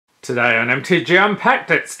Today on MTG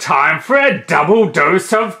Unpacked, it's time for a double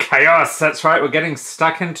dose of chaos. That's right, we're getting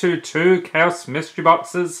stuck into 2 Chaos Mystery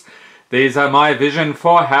Boxes. These are my vision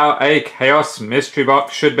for how a Chaos Mystery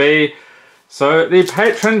Box should be. So the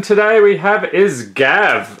patron today we have is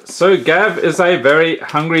Gav. So Gav is a very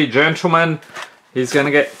hungry gentleman. He's going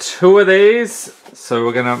to get 2 of these. So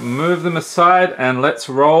we're going to move them aside and let's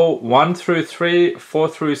roll 1 through 3, 4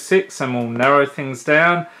 through 6, and we'll narrow things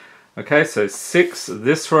down. Okay, so 6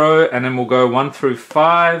 this row, and then we'll go 1 through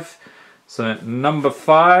 5. So number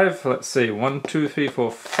 5, let's see, 1, 2, 3, 4,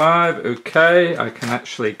 5. Okay, I can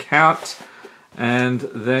actually count. And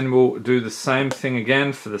then we'll do the same thing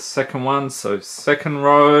again for the second one. So second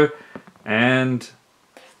row, and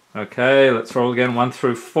okay, let's roll again, 1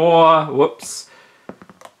 through 4. Whoops.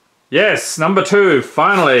 Yes, number 2,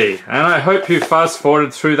 finally. And I hope you fast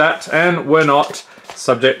forwarded through that and were not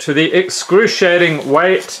subject to the excruciating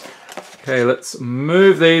wait. Okay, let's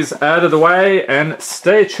move these out of the way and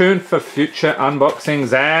stay tuned for future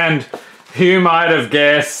unboxings. And you might have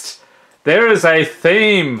guessed, there is a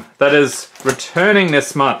theme that is returning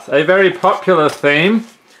this month. A very popular theme.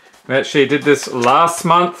 We actually did this last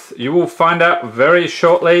month. You will find out very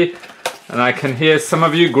shortly. And I can hear some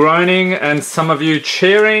of you groaning and some of you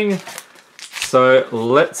cheering. So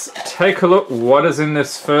let's take a look what is in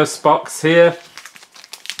this first box here.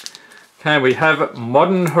 Okay, we have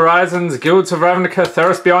Modern Horizons, Guilds of Ravnica,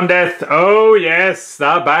 Theros Beyond Death. Oh yes,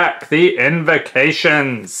 they're back. The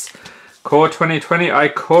Invocations. Core 2020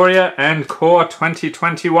 Ikoria and Core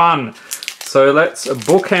 2021. So let's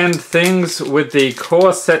bookend things with the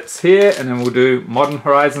core sets here, and then we'll do Modern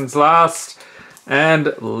Horizons last.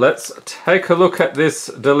 And let's take a look at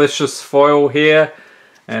this delicious foil here.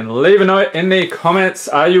 And leave a note in the comments,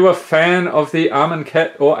 are you a fan of the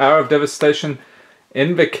Armenket or Hour of Devastation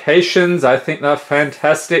Invocations? I think they're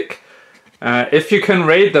fantastic. If you can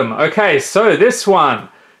read them. Okay, so this one,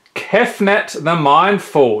 Kefnet the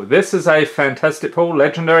Mindful. This is a fantastic pull,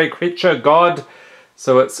 legendary creature god.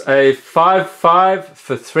 So it's a 5/5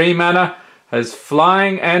 for 3 mana, has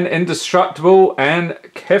flying and indestructible, and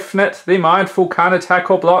Kefnet the Mindful can't attack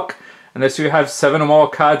or block unless you have 7 or more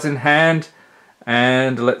cards in hand.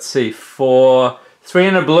 And let's see, for 3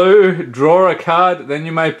 and a blue, draw a card, then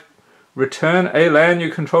you may return a land you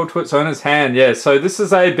control to its owner's hand. Yeah, so this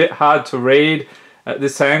is a bit hard to read at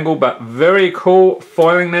this angle, but very cool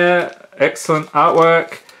foiling there. Excellent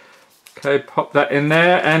artwork. Okay, pop that in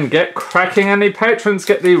there and get cracking. And the patrons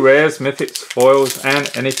get the rares, mythics, foils,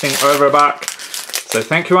 and anything over $1. So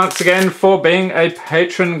thank you once again for being a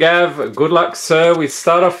patron, Gav. Good luck, sir. We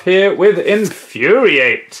start off here with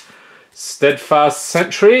Infuriate, Steadfast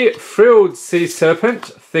Sentry, Frilled Sea Serpent,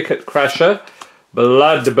 Thicket Crasher,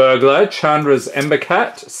 Blood Burglar, Chandra's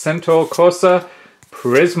Embercat, Centaur Corsa,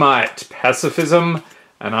 Prismite, Pacifism,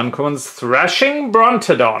 and Uncommon's Thrashing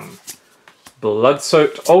Brontodon,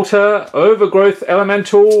 Blood-Soaked Altar, Overgrowth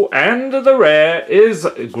Elemental, and the rare is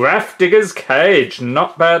Graph Digger's Cage.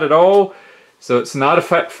 Not bad at all. So it's an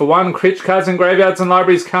artifact for 1. Creature cards in graveyards and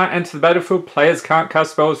libraries can't enter the battlefield. Players can't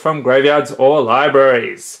cast spells from graveyards or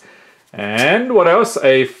libraries. And what else?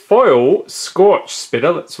 A foil Scorch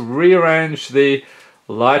Spitter. Let's rearrange the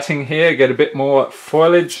lighting here, get a bit more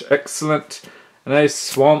foliage. Excellent. And a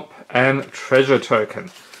Swamp and Treasure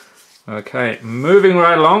Token. Okay, moving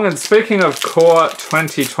right along. And speaking of Core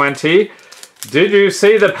 2020, did you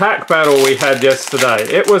see the pack battle we had yesterday?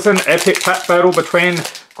 It was an epic pack battle between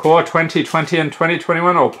Core 2020 and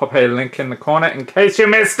 2021. I'll pop a link in the corner in case you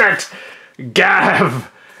missed it.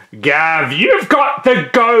 Gav, you've got the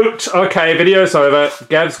GOAT. Okay, video's over.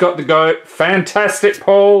 Gav's got the GOAT. Fantastic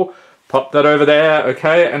pull. Pop that over there.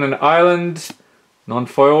 Okay, and an island,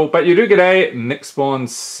 non-foil. But you do get a Nyxborn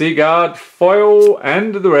Seaguard foil,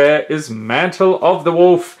 and the rare is Mantle of the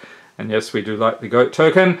Wolf. And yes, we do like the GOAT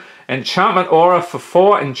token. Enchantment Aura for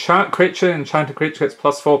 4. Enchant creature. Enchanted creature gets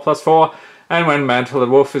 +4/+4. And when Mantle of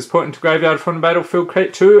the Wolf is put into graveyard from the battlefield,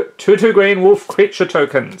 create 2/2 green wolf creature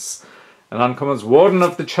tokens. And uncommons, Warden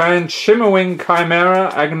of the Chain, Shimmerwing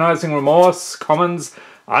Chimera, Agonizing Remorse, commons,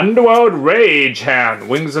 Underworld Ragehound,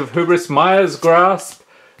 Wings of Hubris, Maya's Grasp,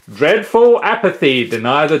 Dreadful Apathy,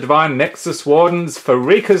 Deny the Divine Nexus Wardens,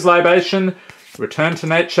 Farika's Libation, Return to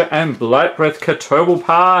Nature, and Blightbreath Ketobal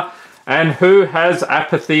Power. And who has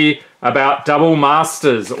apathy about Double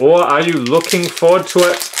Masters? Or are you looking forward to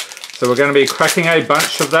it? So we're going to be cracking a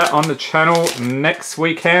bunch of that on the channel next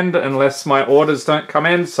weekend, unless my orders don't come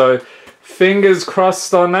in. So fingers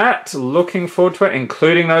crossed on that. Looking forward to it,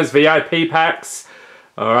 including those VIP packs.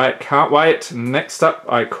 Alright, can't wait. Next up,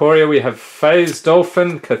 Ikoria, we have Phase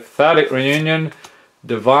Dolphin, Cathartic Reunion,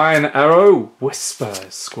 Divine Arrow, Whisper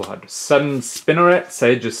Squad, Sudden Spinneret,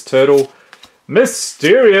 Sage's Turtle,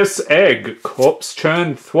 Mysterious Egg, Corpse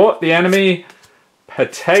Churn, Thwart the Enemy,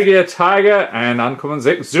 Patagia Tiger, and uncommons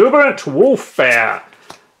Exuberant Wolf Bear,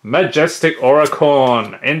 Majestic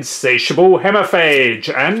Auricorn, Insatiable Hemiphage,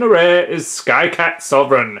 and the rare is Skycat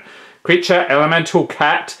Sovereign, Creature Elemental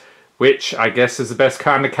Cat, which I guess is the best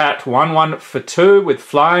kind of cat, 1/1 for 2 with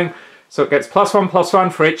flying. So it gets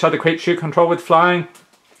 +1/+1 for each other creature you control with flying.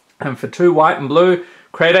 And for 2 white and blue,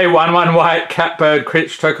 create a 1/1 white catbird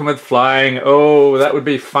creature token with flying. Oh, that would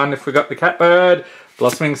be fun if we got the catbird.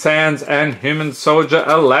 Blossoming Sands and Human Soldier.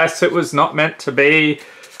 Alas, it was not meant to be.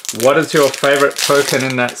 What is your favorite token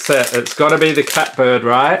in that set? It's got to be the catbird,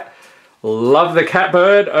 right? Love the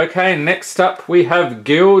catbird. Okay, next up we have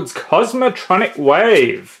Guild's Cosmotronic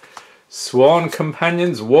Wave. Sworn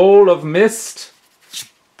Companions, Wall of Mist.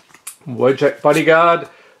 Wojak Bodyguard,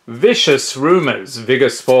 Vicious Rumours, Vigor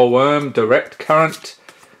Spore Worm, Direct Current,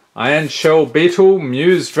 Iron Shell Beetle,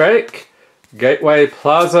 Muse Drake, Gateway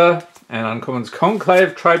Plaza, and uncommons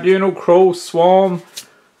Conclave, Tribunal, Cruel Swarm,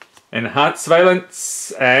 Enhanced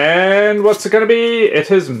Valence, and what's it going to be? It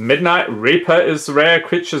is Midnight Reaper is the rare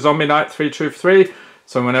creature Zombie Knight 3/2/3.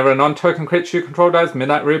 So whenever a non-token creature you control dies,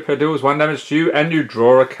 Midnight Reaper deals 1 damage to you and you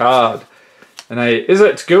draw a card. And is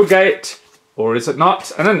it Guildgate? Or is it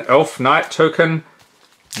not? And an Elf Knight token.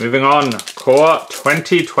 Moving on, Core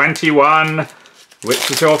 2021.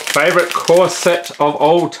 Which is your favourite core set of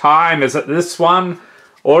all time? Is it this one?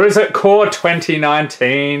 Or is it Core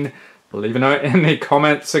 2019? Leave a note in the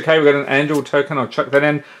comments. Okay, we've got an Angel token. I'll chuck that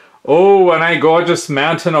in. Oh, and a Gorgeous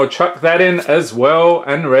Mountain. I'll chuck that in as well.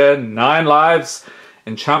 And rare, 9 lives.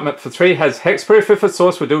 Enchantment for 3 has Hexproof. If a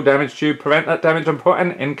source will deal damage to you, prevent that damage and put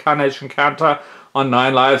an Incarnation counter on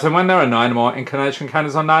 9 lives, and when there are 9 more Incarnation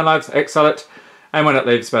counters on 9 lives, exile it, and when it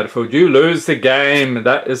leaves the battlefield, you lose the game.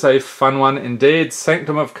 That is a fun one indeed.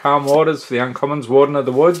 Sanctum of Calm Waters for the uncommons, Warden of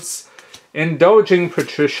the Woods, Indulging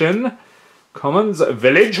Patrician, commons,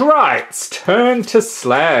 Village Rites, Turn to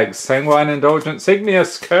Slag, Sanguine Indulgence,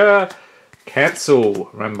 Igneous Cur, Cancel,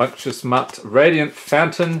 Rambunctious Mutt, Radiant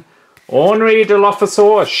Fountain, Ornery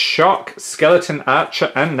Dilophosaur, Shock, Skeleton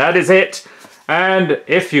Archer, and that is it. And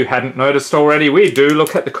if you hadn't noticed already, we do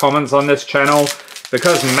look at the commons on this channel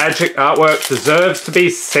because magic artwork deserves to be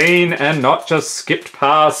seen and not just skipped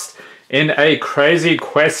past in a crazy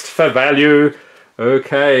quest for value.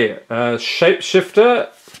 Okay, Shapeshifter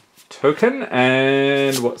token,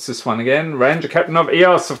 and what's this one again? Ranger Captain of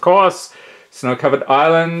Eos, of course. Snow-covered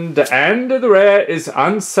Island, and the rare is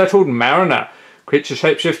Unsettled Mariner. Creature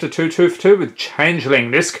Shapeshifter 2/2/2 with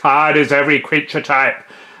Changeling. This card is every creature type.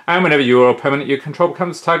 And whenever you or a permanent you control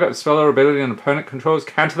becomes target of spell or ability an opponent controls,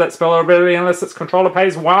 counter that spell or ability unless its controller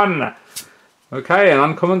pays 1. Okay, and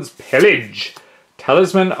uncommons Pillage,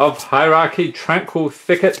 Talisman of Hierarchy, Tranquil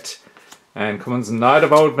Thicket, and commons Knight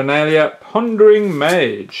of Old Benalia, Pondering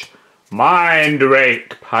Mage, Mind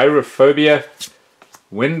Rake, Pyrophobia,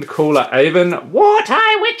 Windcooler Avon,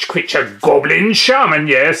 What-Eye Witch Creature, Goblin Shaman.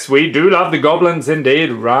 Yes, we do love the goblins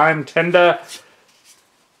indeed. Rhyme Tender.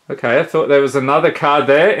 Okay, I thought there was another card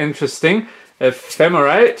there. Interesting.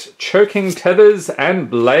 Ephemerate, Choking Tethers, and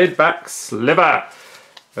Bladeback Sliver.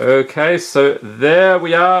 Okay, so there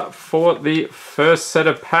we are for the first set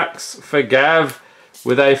of packs for Gav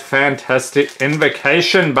with a fantastic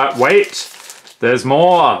Invocation. But wait, there's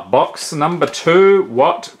more. Box number 2.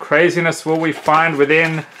 What craziness will we find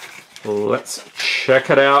within? Let's check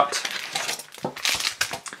it out.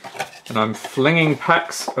 And I'm flinging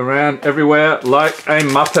packs around everywhere like a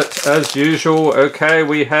Muppet as usual. Okay,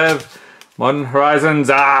 we have Modern Horizons.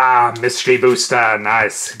 Mystery Booster.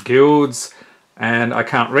 Nice. Guilds. And I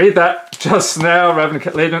can't read that just now.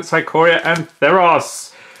 Ravnica Allegiance, Ikoria, and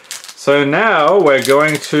Theros. So now we're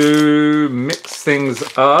going to mix things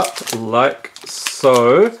up like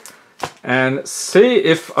so. And see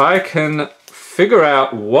if I can figure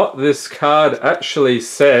out what this card actually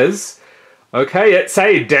says. Okay, it's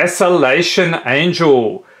a Desolation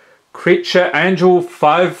Angel. Creature Angel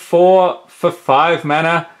 5/4 for 5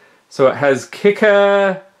 mana. So it has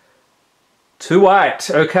Kicker, 2 white.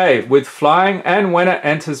 Okay, with flying, and when it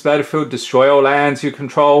enters battlefield, destroy all lands you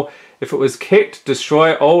control. If it was kicked,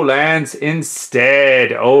 destroy all lands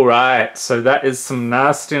instead. Alright, so that is some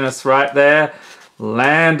nastiness right there.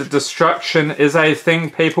 Land destruction is a thing,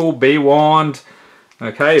 people. Be warned.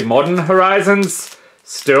 Okay, Modern Horizons.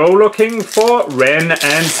 Still looking for Ren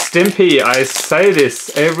and Stimpy. I say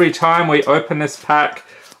this every time we open this pack.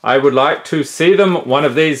 I would like to see them one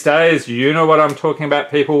of these days. You know what I'm talking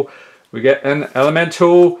about, people. We get an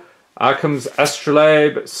Elemental, Arkham's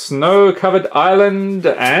Astrolabe, Snow-Covered Island,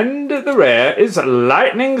 and the rare is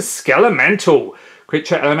Lightning Skelemental.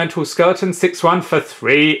 Creature Elemental Skeleton, 6/1 for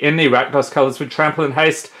 3 in the Rakdos colours with Trample and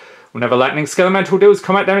Haste. Whenever Lightning Skelemental deals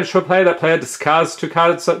combat damage to a player, that player discards 2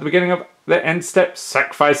 cards at the beginning of their end step.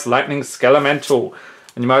 Sacrifice Lightning Skelemental.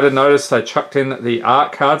 And you might have noticed I chucked in the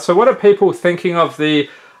art card. So what are people thinking of the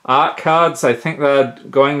art cards? I think they're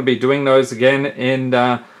going to be doing those again in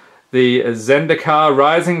the Zendikar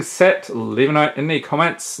Rising set. Leave a note in the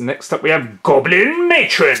comments. Next up we have Goblin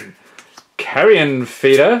Matron, Carrion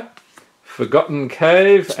Feeder, Forgotten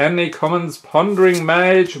Cave, and the commons Pondering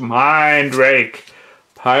Mage, Mind Rake,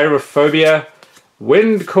 Pyrophobia,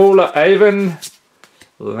 Wind Cooler Avon,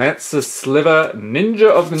 Lancer Sliver, Ninja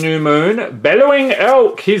of the New Moon, Bellowing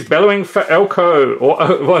Elk. He's bellowing for Elko,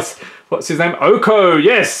 or what's his name? Oko,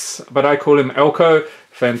 yes, but I call him Elko.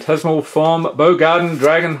 Phantasmal Form, Bowgarden,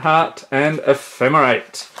 Dragonheart, and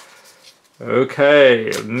Ephemerate.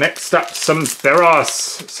 Okay, next up some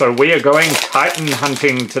Theros. So we are going Titan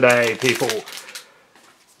hunting today, people.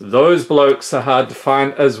 Those blokes are hard to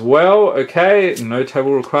find as well. Okay, no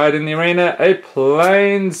table required in the arena. A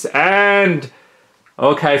Plains and...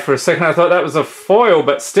 Okay, for a second I thought that was a foil,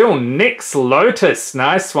 but still, Nyx Lotus.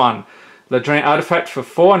 Nice one. Legendary artifact for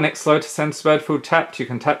 4. Nyx Lotus enters the battlefield tapped. You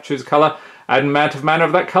can tap, choose a color. Add an amount of mana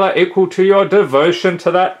of that color equal to your devotion to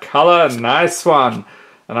that color. Nice one.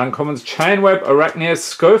 An uncommons Chainweb, Arachnia,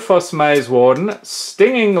 Scophos Maze Warden,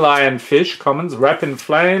 Stinging Lionfish, commons Wrap in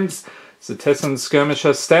Flames, Zetessan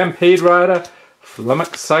Skirmisher, Stampede Rider,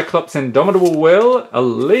 Flummox Cyclops, Indomitable Will,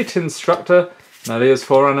 Elite Instructor, Nalia's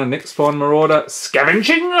Forerunner, Nyxborn Marauder,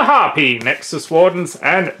 Scavenging Harpy, Nexus Wardens,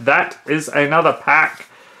 and that is another pack.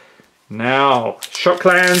 Now,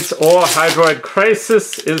 Shocklands or Hydroid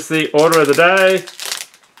Krasis is the order of the day.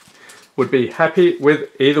 Would be happy with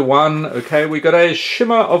either one. Okay, we got a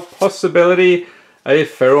Shimmer of Possibility, a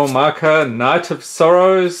Feral Marker, Night of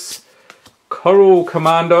Sorrows, Coral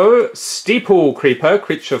Commando, Steeple Creeper,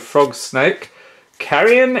 Creature Frog Snake,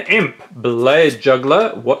 Carrion Imp, Blade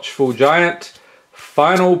Juggler, Watchful Giant,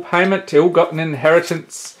 Final Payment, Ill-Gotten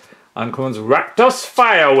Inheritance, uncommons Rakdos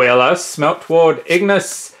Firewheeler, Smelt Ward,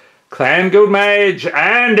 Ignis, Clan Guild Mage,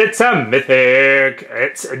 and it's a mythic.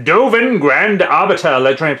 It's Dovin Grand Arbiter,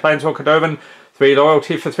 Legendary Planeswalker Dovin, 3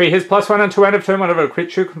 loyalty for 3. His +1 and 2 end of turn. Whenever a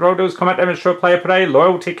creature you control deals combat damage to a player, put a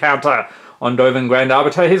loyalty counter on Dovin Grand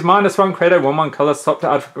Arbiter. His -1 create a 1/1 color stop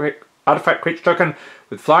to artifact creature token.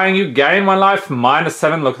 With flying, you gain 1 life,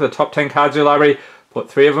 -7. Look at the top 10 cards of your library. Put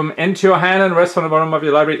 3 of them into your hand and rest on the bottom of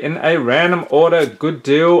your library in a random order. Good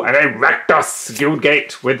deal. And a Rakdos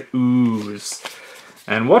Guildgate with Ooze.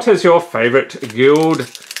 And what is your favourite guild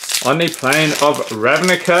on the plane of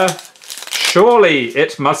Ravnica? Surely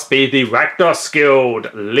it must be the Rakdos Guild.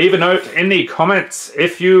 Leave a note in the comments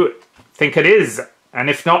if you think it is. And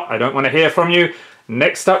if not, I don't want to hear from you.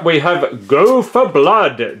 Next up we have Go for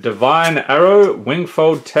Blood, Divine Arrow,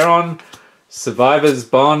 Wingfold Terron, Survivor's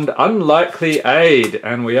Bond, Unlikely Aid.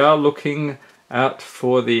 And we are looking out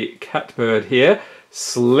for the Catbird here.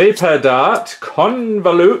 Sleeper Dart,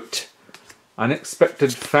 Convolute,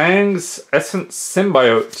 Unexpected Fangs, Essence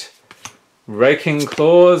Symbiote, Raking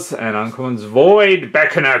Claws, and uncommons Void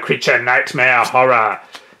Beckoner, Creature Nightmare Horror,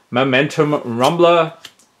 Momentum Rumbler,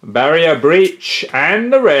 Barrier Breach,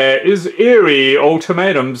 and the rare is Eerie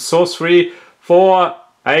Ultimatum, Sorcery for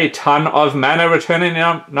a ton of mana, returning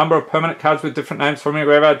a number of permanent cards with different names from your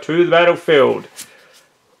graveyard to the battlefield.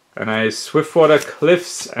 And a Swiftwater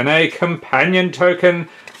Cliffs and a Companion Token.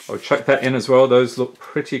 I'll chuck that in as well, those look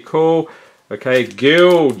pretty cool. Okay,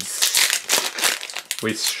 guilds.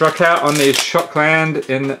 We struck out on the Shockland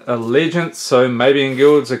in Allegiance, so maybe in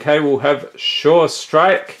guilds. Okay, we'll have Sure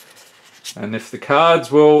Strike. And if the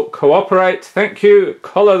cards will cooperate, thank you.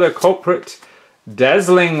 Collar the Culprit,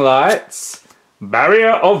 Dazzling Lights,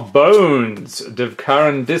 Barrier of Bones,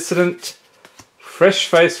 Divkaran Dissident, Fresh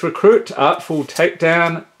Face Recruit, Artful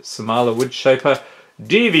Takedown, Samala Woodshaper,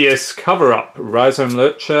 Devious Cover-Up, Rhizome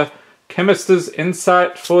Lurcher, Chemist's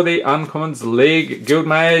Insight for the Uncommons League,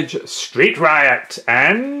 Guildmage, Street Riot,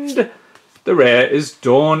 and the rare is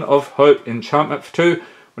Dawn of Hope, Enchantment for 2.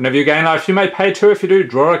 Whenever you gain life, you may pay 2. If you do,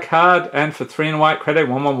 draw a card, and for 3 in white, create a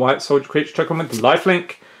 1/1 white soldier creature token with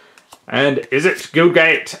lifelink. And is it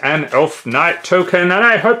Guildgate, an Elf Knight token? And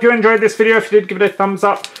I hope you enjoyed this video. If you did, give it a thumbs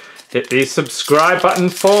up. Hit the subscribe button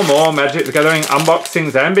for more Magic the Gathering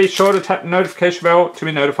unboxings, and be sure to tap the notification bell to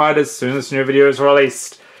be notified as soon as new videos are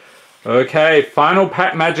released. Okay, final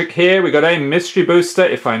pack magic here. We got a mystery booster.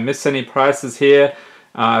 If I miss any prices here,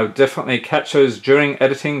 definitely catch those during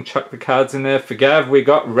editing. Chuck the cards in there. For Gav, we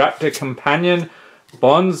got Raptor Companion,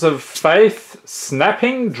 Bonds of Faith,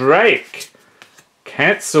 Snapping Drake,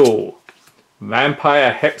 cancel.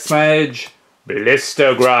 Vampire Hexmage,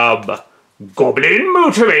 Blister Grub, Goblin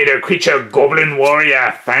Motivator Creature, Goblin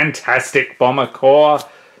Warrior, fantastic Bomber Core,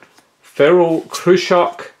 Feral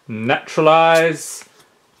Krushock, Naturalize,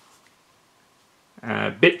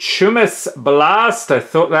 Bituminous Blast, I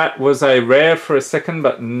thought that was a rare for a second,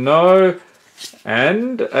 but no.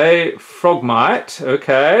 And a Frogmite,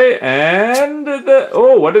 okay, and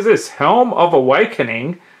oh, what is this? Helm of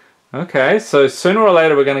Awakening. Okay, so sooner or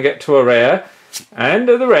later we're going to get to a rare. And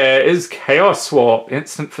the rare is Chaos Warp,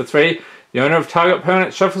 instant for 3. The owner of target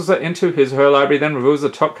permanent shuffles it into his or her library, then reveals the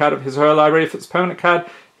top card of his or her library. If it's a permanent card,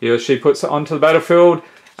 he or she puts it onto the battlefield.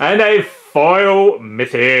 And a foil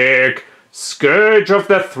mythic. Scourge of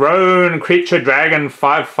the Throne, creature dragon,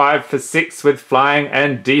 5/5 for 6 with flying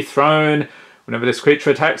and dethrone. Whenever this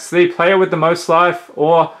creature attacks the player with the most life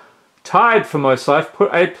or tied for most life,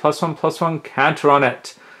 put a +1/+1 counter on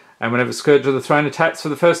it. And whenever Scourge of the Throne attacks for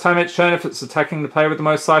the first time each turn, if it's attacking the player with the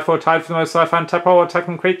most life or tied for the most life, untap all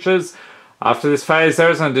attacking creatures. After this phase,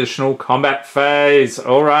 there is an additional combat phase.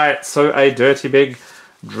 Alright, so a dirty big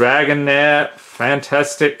dragon there.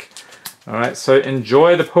 Fantastic. Alright, so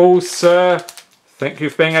enjoy the pool, sir. Thank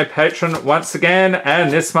you for being a patron once again.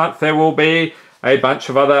 And this month there will be a bunch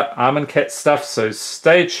of other Armenket stuff, so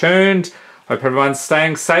stay tuned. Hope everyone's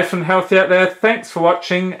staying safe and healthy out there. Thanks for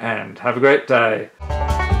watching and have a great day.